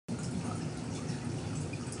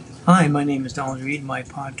Hi, my name is Donald Reed. My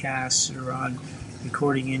podcasts are on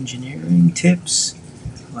recording engineering tips,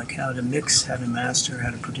 like how to mix, how to master,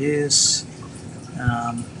 how to produce,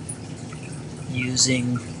 um,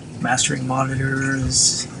 using mastering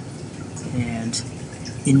monitors, and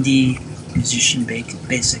indie musician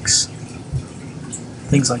basics,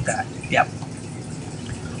 things like that. Yep.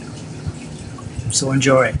 So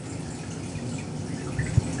enjoy.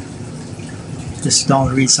 This is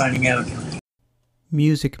Donald Reed signing out.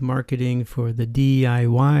 Music Marketing for the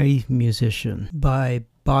DIY Musician by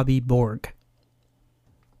Bobby Borg.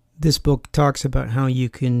 This book talks about how you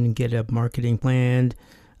can get a marketing plan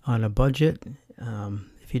on a budget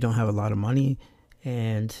if you don't have a lot of money,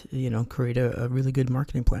 and create a really good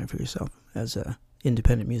marketing plan for yourself as an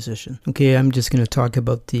independent musician. Okay, I'm just going to talk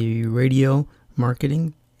about the radio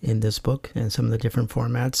marketing in this book and some of the different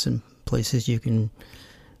formats and places you can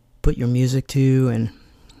put your music to and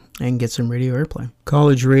get some radio airplay.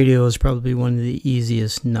 College radio is probably one of the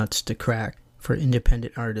easiest nuts to crack for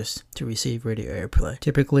independent artists to receive radio airplay.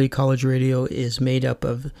 Typically, college radio is made up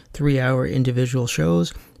of 3-hour individual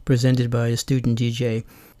shows presented by a student DJ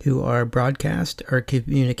who are broadcast or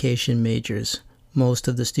communication majors. Most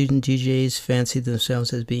of the student DJs fancy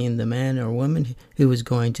themselves as being the man or woman who is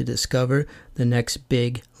going to discover the next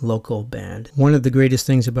big local band. One of the greatest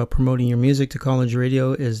things about promoting your music to college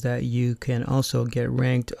radio is that you can also get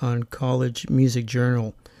ranked on College Music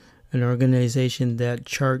Journal, an organization that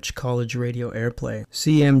charts college radio airplay.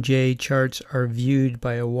 CMJ charts are viewed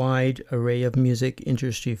by a wide array of music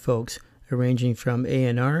industry folks, ranging from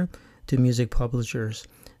A&R to music publishers.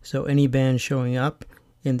 So any band showing up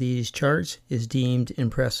in these charts is deemed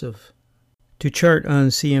impressive. To chart on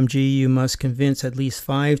CMG, you must convince at least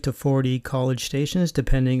 5 to 40 college stations,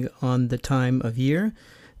 depending on the time of year,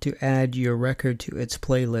 to add your record to its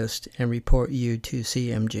playlist and report you to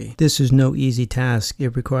CMG. This is no easy task.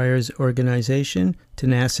 It requires organization,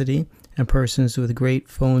 tenacity, and persons with great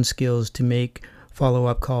phone skills to make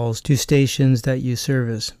follow-up calls to stations that you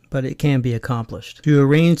service, but it can be accomplished. To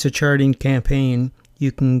arrange a charting campaign,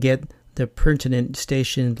 you can get the pertinent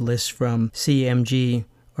station list from CMG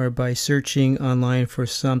or by searching online for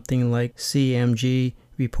something like CMG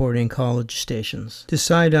reporting college stations.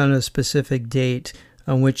 Decide on a specific date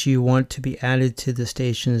on which you want to be added to the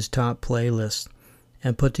station's top playlist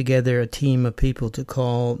and put together a team of people to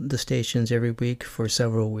call the stations every week for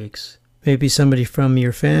several weeks. Maybe somebody from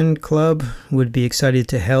your fan club would be excited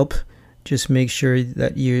to help. Just make sure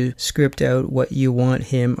that you script out what you want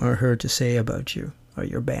him or her to say about you or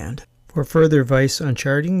your band. For further advice on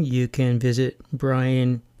charting, you can visit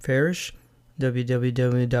Brian Farish,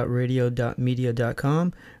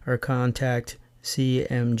 www.radio.media.com, or contact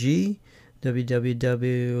CMG,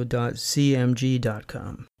 www.cmg.com.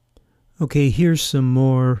 Okay, here's some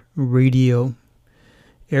more radio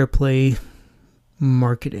airplay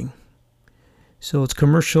marketing. So it's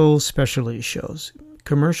commercial specialty shows.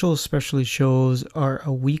 Commercial specialty shows are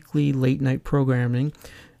a weekly late-night programming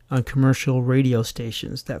on commercial radio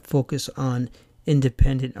stations that focus on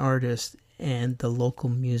independent artists and the local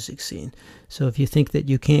music scene. So if you think that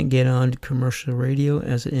you can't get on commercial radio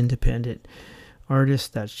as an independent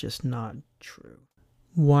artist, that's just not true.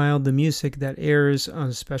 While the music that airs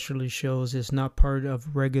on specialty shows is not part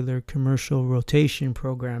of regular commercial rotation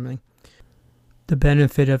programming, the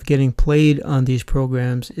benefit of getting played on these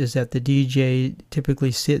programs is that the DJ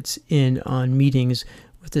typically sits in on meetings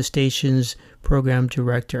with the station's program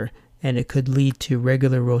director, and it could lead to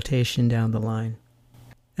regular rotation down the line.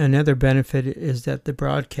 Another benefit is that the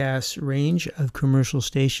broadcast range of commercial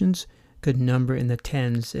stations could number in the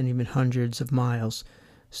tens and even hundreds of miles,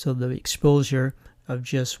 so the exposure of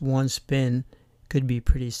just one spin could be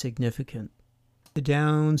pretty significant. The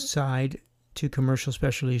downside to commercial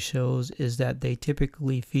specialty shows is that they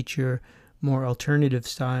typically feature more alternative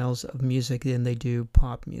styles of music than they do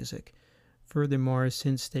pop music. Furthermore,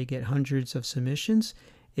 since they get hundreds of submissions,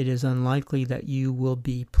 it is unlikely that you will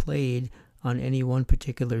be played on any one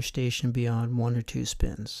particular station beyond 1 or 2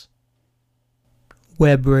 spins.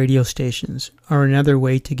 Web radio stations are another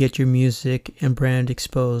way to get your music and brand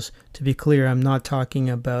exposed. To be clear, I'm not talking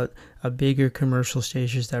about a bigger commercial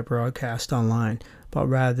stations that broadcast online, but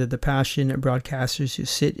rather the passionate broadcasters who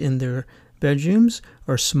sit in their bedrooms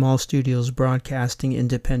or small studios broadcasting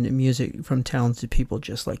independent music from talented people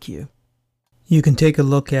just like you. You can take a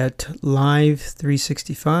look at Live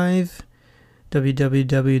 365,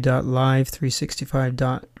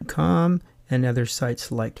 www.live365.com, and other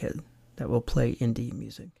sites like it that will play indie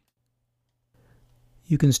music.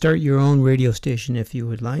 You can start your own radio station if you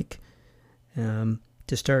would like. To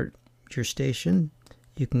start your station,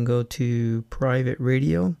 you can go to private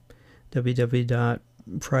radio, www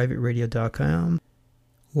privateradio.com.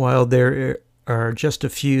 While there are just a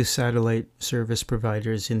few satellite service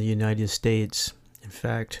providers in the United States, in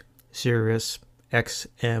fact, Sirius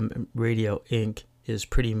XM Radio Inc. is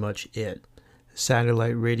pretty much it.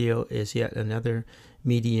 Satellite radio is yet another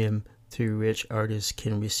medium through which artists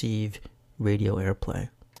can receive radio airplay.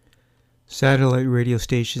 Satellite radio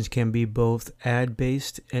stations can be both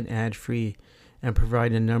ad-based and ad-free and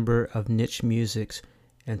provide a number of niche musics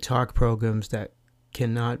and talk programs that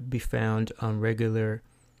cannot be found on regular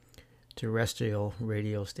terrestrial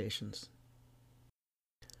radio stations.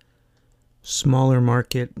 Smaller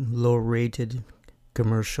market, low-rated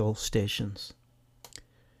commercial stations.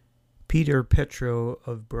 Peter Petro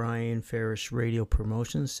of Brian Ferris Radio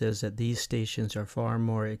Promotions says that these stations are far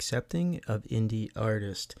more accepting of indie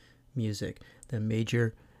artist music than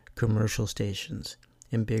major commercial stations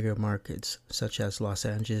in bigger markets such as Los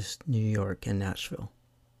Angeles, New York, and Nashville.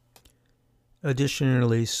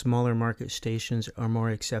 Additionally, smaller market stations are more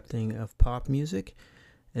accepting of pop music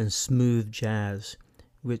and smooth jazz,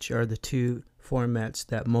 which are the two formats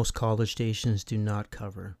that most college stations do not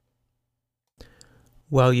cover.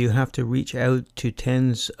 While you have to reach out to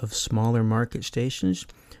tens of smaller market stations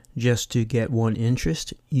just to get one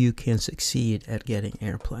interest, you can succeed at getting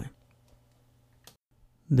airplay.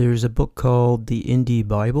 There's a book called The Indie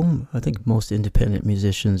Bible. I think most independent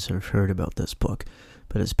musicians have heard about this book,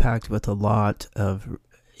 but it's packed with a lot of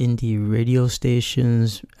indie radio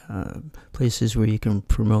stations, places where you can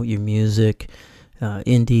promote your music,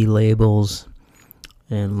 indie labels,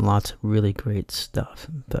 and lots of really great stuff.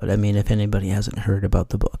 But I mean, if anybody hasn't heard about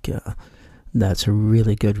the book, that's a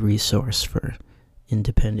really good resource for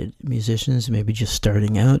independent musicians, maybe just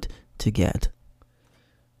starting out, to get.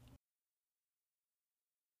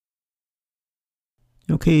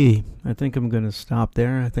 Okay, I think I'm going to stop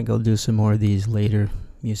there. I think I'll do some more of these later.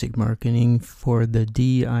 Music marketing for the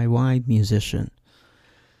DIY musician.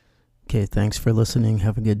 Okay, thanks for listening.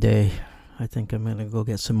 Have a good day. I think I'm going to go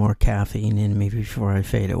get some more caffeine in me before I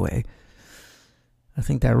fade away. I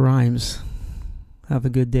think that rhymes. Have a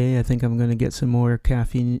good day. I think I'm going to get some more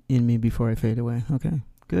caffeine in me before I fade away. Okay,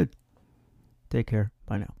 good. Take care.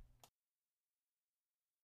 Bye now.